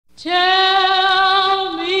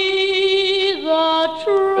Tell me the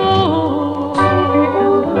truth.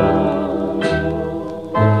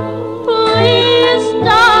 Please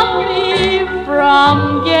stop me from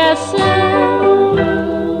guessing.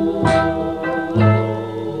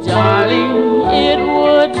 Darling, it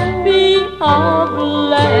would be a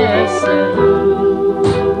blessing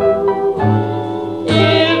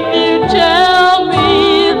if you tell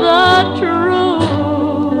me the truth.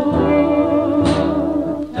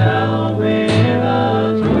 Tell me the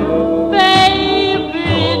truth,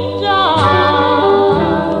 baby, darling.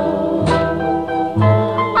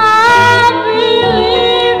 I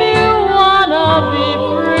believe you wanna be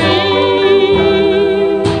free.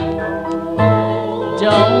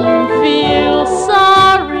 Don't feel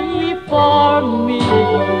sorry for me.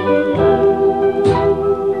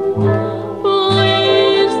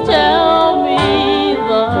 Please tell me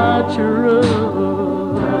the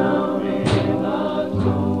truth. tell me the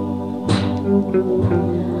truth.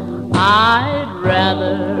 I'd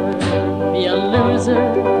rather be a loser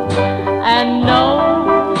and know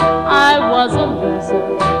I was a loser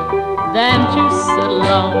than to sit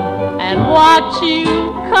alone and watch you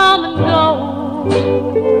come and go.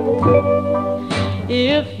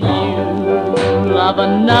 If you love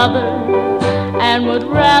another and would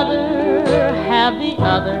rather have the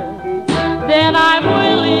other, then I'm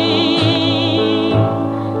willing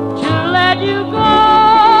to let you go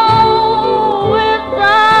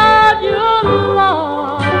without your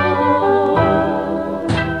love.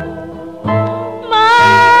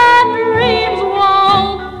 My dreams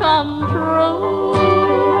won't come true.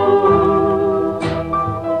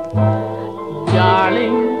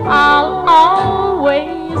 Darling, I'll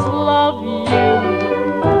always love you.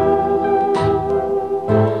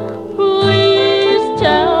 Please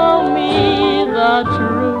tell me the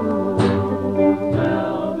truth.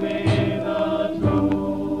 Tell me the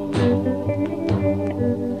truth.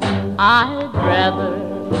 I'd rather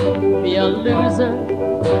be a loser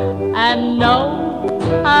and know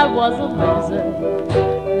I was a loser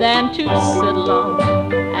than to sit alone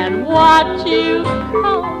and watch you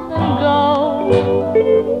come and go.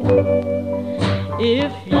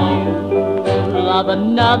 If you love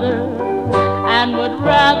another and would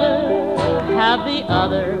rather have the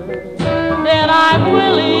other, then I'm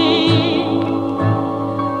willing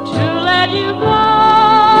to let you go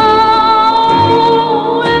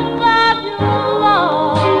without your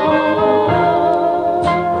love.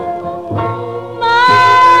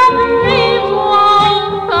 My dreams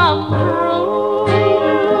won't come true.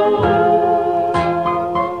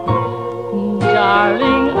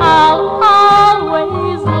 Darling,